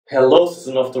Hello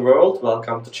citizen of the world,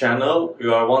 welcome to channel.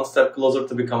 You are one step closer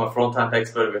to become a front-end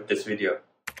expert with this video.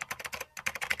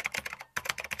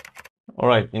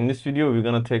 Alright, in this video we're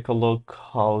gonna take a look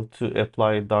how to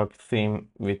apply dark theme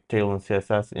with Tailwind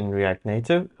CSS in React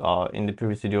Native. In the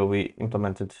previous video we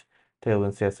implemented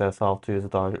Tailwind CSS, how to use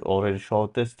it. I already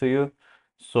showed this to you.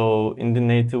 So in the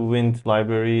Nativewind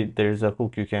library there's a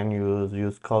hook you can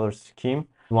use color scheme.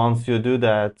 Once you do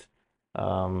that,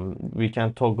 we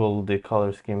can toggle the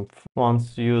color scheme.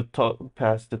 Once you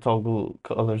pass the toggle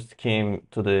color scheme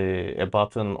to a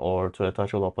button or to a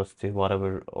touchable opacity,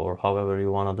 whatever or however you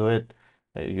want to do it,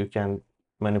 you can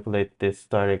manipulate this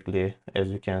directly. As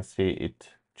you can see, it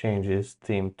changes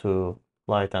theme to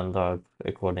light and dark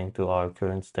according to our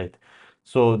current state.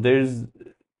 So there's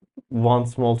one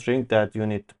small thing that you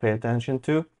need to pay attention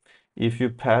to. If you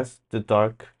pass the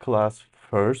dark class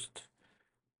first,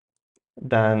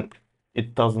 then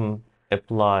it doesn't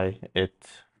apply it,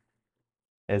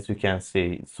 as you can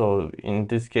see. So in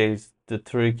this case, the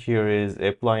trick here is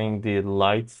applying the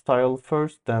light style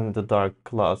first, then the dark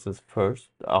classes first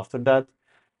after that,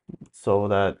 so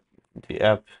that the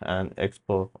app and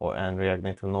Expo and React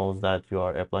Native knows that you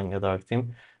are applying a dark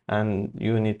theme. And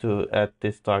you need to add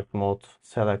this dark mode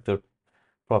selector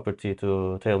property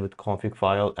to Tailwind config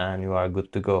file, and you are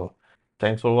good to go.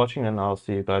 Thanks for watching, and I'll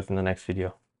see you guys in the next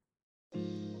video.